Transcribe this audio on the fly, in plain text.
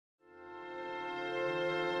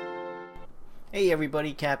Hey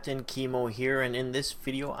everybody, Captain Kimo here, and in this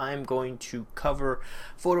video I'm going to cover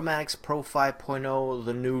Photomatix Pro 5.0,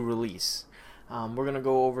 the new release. We're going to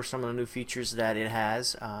go over some of the new features that it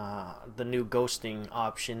has, the new ghosting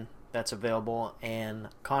option that's available, and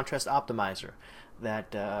contrast optimizer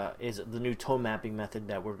that is the new tone mapping method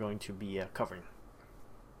that we're going to be covering.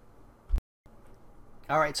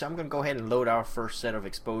 Alright, so I'm going to go ahead and load our first set of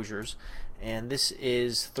exposures, and this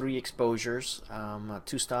is 3 exposures,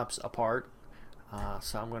 2 stops apart.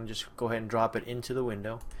 So I'm going to just go ahead and drop it into the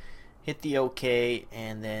window, hit the OK,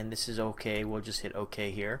 and then this is OK. We'll just hit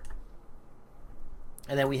OK here,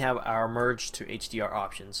 and then we have our merge to Hdr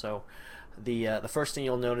options. So the first thing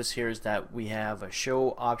you'll notice here is that we have a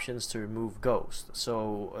show options to remove ghost.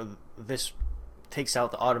 So this takes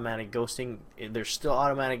out the automatic ghosting. There's still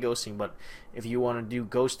automatic ghosting, but if you want to do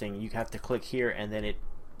ghosting, you have to click here, and then it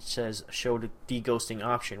says show the deghosting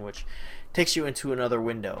option, which takes you into another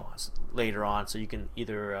window later on, so you can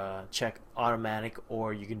either check automatic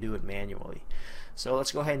or you can do it manually. So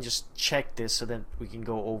let's go ahead and just check this so that we can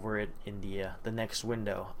go over it in the next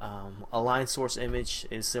window. Align source image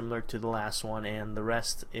is similar to the last one, and the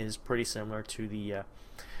rest is pretty similar to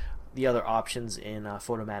the other options in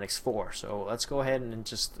Photomatix 4. So let's go ahead and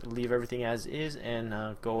just leave everything as is and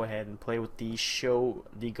go ahead and play with the show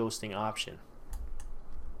deghosting option.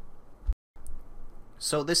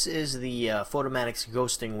 So this is the Photomatix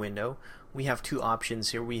ghosting window. We have 2 options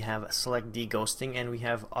here. We have Select D Ghosting and we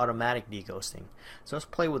have Automatic Deghosting. So let's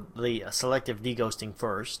play with the Selective D Ghosting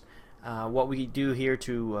first. What we do here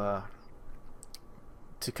to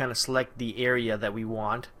kind of select the area that we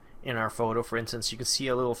want in our photo. For instance, you can see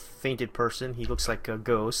a little fainted person. He looks like a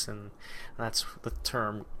ghost, and that's the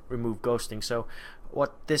term remove ghosting. So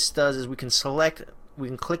what this does is we can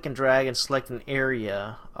click and drag and select an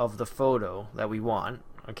area of the photo that we want,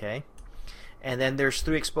 okay? And then there's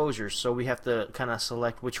 3 exposures, so we have to kind of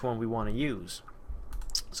select which one we want to use.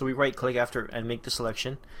 So we right click after and make the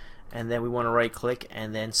selection, and then we want to right click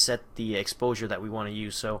and then set the exposure that we want to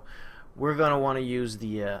use. So we're going to want to use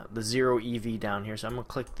the 0 EV down here, so I'm going to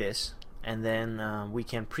click this, and then we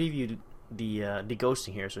can preview the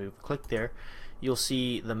deghosting here. So if you click there, you'll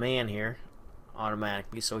see the man here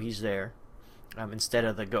automatically, so he's there. Instead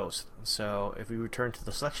of the ghost. So if we return to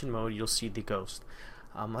the selection mode, you'll see the ghost.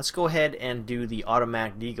 Let's go ahead and do the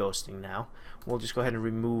automatic deghosting now. We'll just go ahead and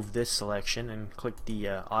remove this selection and click the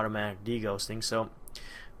automatic deghosting. So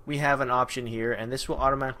we have an option here, and this will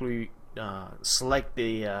automatically select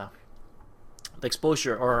the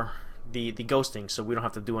exposure or the ghosting, so we don't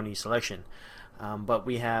have to do any selection. But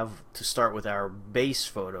we have to start with our base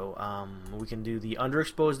photo. We can do the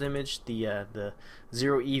underexposed image, the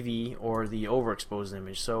 0 EV, or the overexposed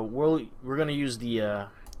image. So we're going to use the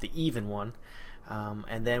even one,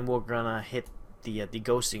 and then we're going to hit the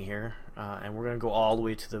ghosting here, and we're going to go all the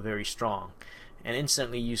way to the very strong. And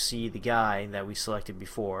instantly you see the guy that we selected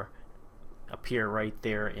before appear right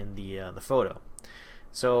there in the photo.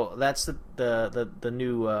 So that's the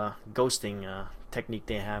new ghosting technique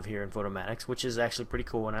they have here in Photomatix, which is actually pretty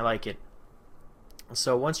cool, and I like it.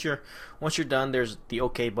 So once you're done, there's the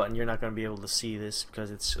OK button. You're not going to be able to see this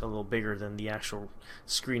because it's a little bigger than the actual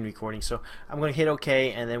screen recording. So I'm going to hit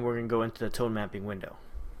OK, and then we're going to go into the tone mapping window.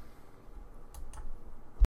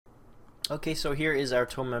 Okay, so here is our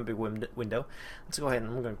tone mapping window. Let's go ahead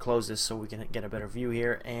and I'm going to close this so we can get a better view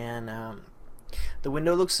here. And the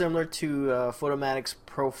window looks similar to Photomatix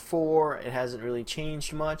Pro 4. It hasn't really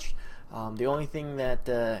changed much. The only thing that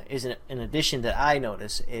is an addition that I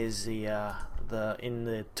notice is in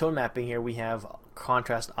the tone mapping here we have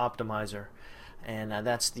contrast optimizer, and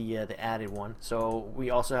that's the added one. So we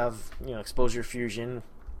also have exposure fusion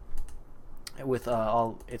with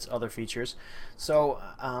all its other features. So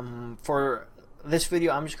for this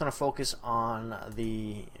video, I'm just going to focus on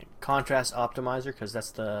the contrast optimizer because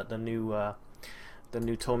that's the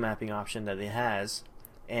new tone mapping option that it has,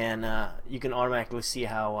 and you can automatically see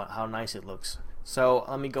how nice it looks. So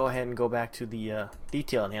let me go ahead and go back to the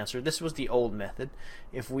detail enhancer. This was the old method.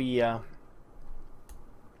 If we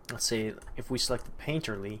let's say if we select the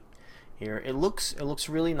painterly here, it looks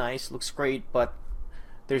really nice, looks great, but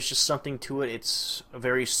there's just something to it. It's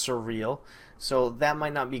very surreal. So that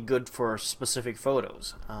might not be good for specific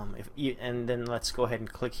photos. And then let's go ahead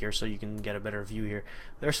and click here so you can get a better view here.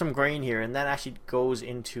 There's some grain here, and that actually goes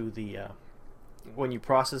into the when you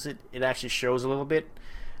process it, it actually shows a little bit.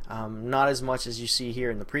 Not as much as you see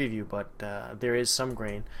here in the preview, but there is some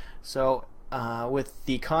grain. So with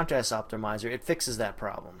the contrast optimizer, it fixes that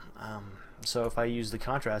problem. So if I use the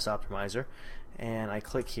contrast optimizer and I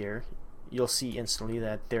click here, you'll see instantly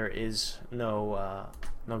that there is no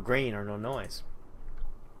grain or no noise.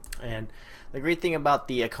 And the great thing about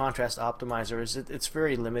the contrast optimizer is it's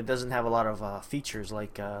very limited. It doesn't have a lot of features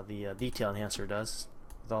like the detail enhancer does,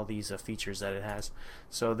 with all these features that it has.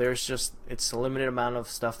 So it's a limited amount of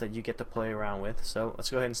stuff that you get to play around with. So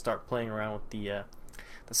let's go ahead and start playing around with the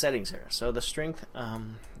settings here. So the strength,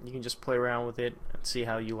 you can just play around with it and see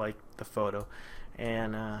how you like the photo.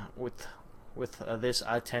 And with this,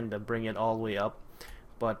 I tend to bring it all the way up,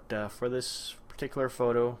 but for this particular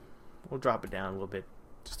photo, we'll drop it down a little bit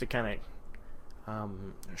just to kind of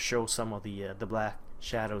show some of the black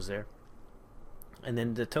shadows there. And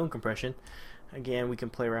then the tone compression, again, we can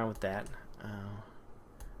play around with that,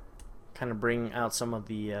 kind of bring out some of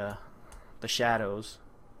the shadows.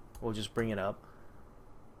 We'll just bring it up.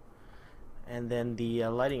 And then the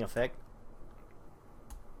lighting effect,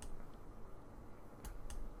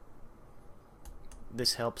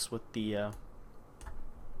 this helps with the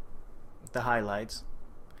highlights.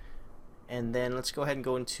 And then let's go ahead and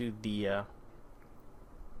go into the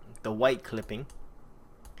white clipping.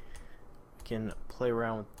 We can play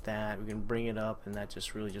around with that. We can bring it up, and that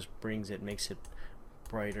just really just brings it, makes it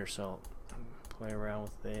brighter. So play around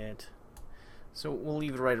with it. So we'll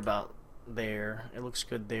leave it right about there. It looks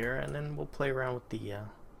good there. And then we'll play around with the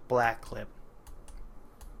black clip.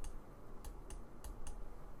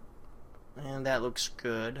 And that looks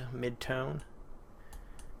good. Mid-tone.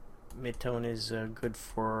 Mid-tone is good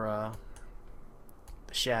for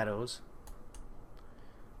the shadows.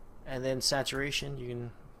 And then saturation, you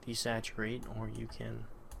can desaturate, or you can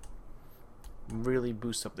really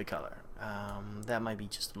boost up the color. That might be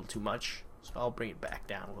just a little too much, so I'll bring it back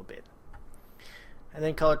down a little bit. And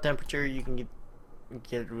then color temperature, you can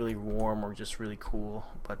get it really warm or just really cool,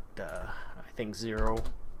 but I think zero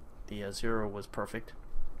was perfect.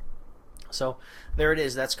 So there it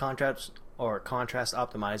is. That's contrast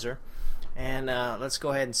optimizer. And let's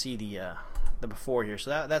go ahead and see the before here.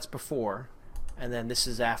 So that's before, and then this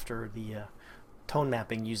is after the tone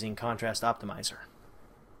mapping using contrast optimizer.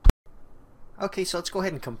 Okay, so let's go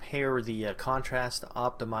ahead and compare the contrast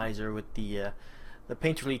optimizer with the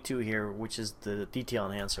Painterly 2 here, which is the detail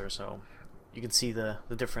enhancer. So you can see the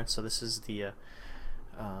difference. So this is the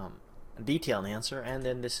detail enhancer, and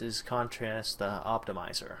then this is contrast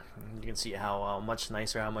optimizer. You can see how much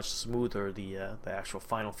nicer, how much smoother the actual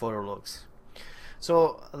final photo looks.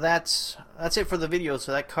 So that's it for the video.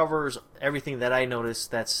 So that covers everything that I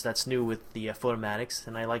noticed that's new with the Photomatix,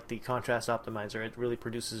 and I like the contrast optimizer. It really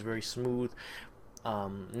produces very smooth,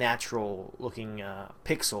 natural looking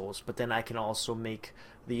pixels, but then I can also make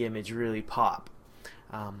the image really pop,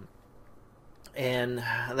 and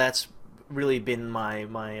that's really been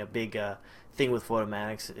my big thing with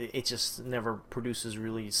Photomatix. It just never produces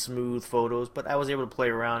really smooth photos, but I was able to play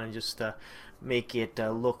around and just make it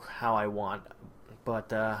look how I want. But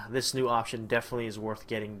this new option definitely is worth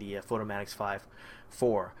getting the Photomatix 5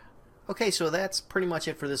 for. Okay, so that's pretty much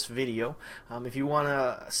it for this video. If you want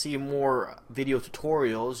to see more video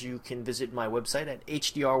tutorials, you can visit my website at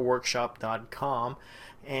hdrworkshop.com.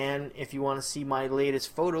 And if you want to see my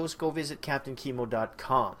latest photos, go visit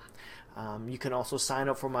captainkimo.com. You can also sign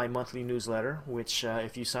up for my monthly newsletter, which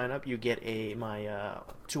if you sign up, you get my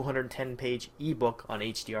 210-page ebook on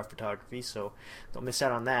HDR photography, so don't miss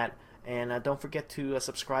out on that. And don't forget to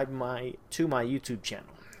subscribe to my YouTube channel.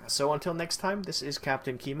 So until next time, this is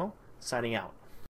Captain Kimo, signing out.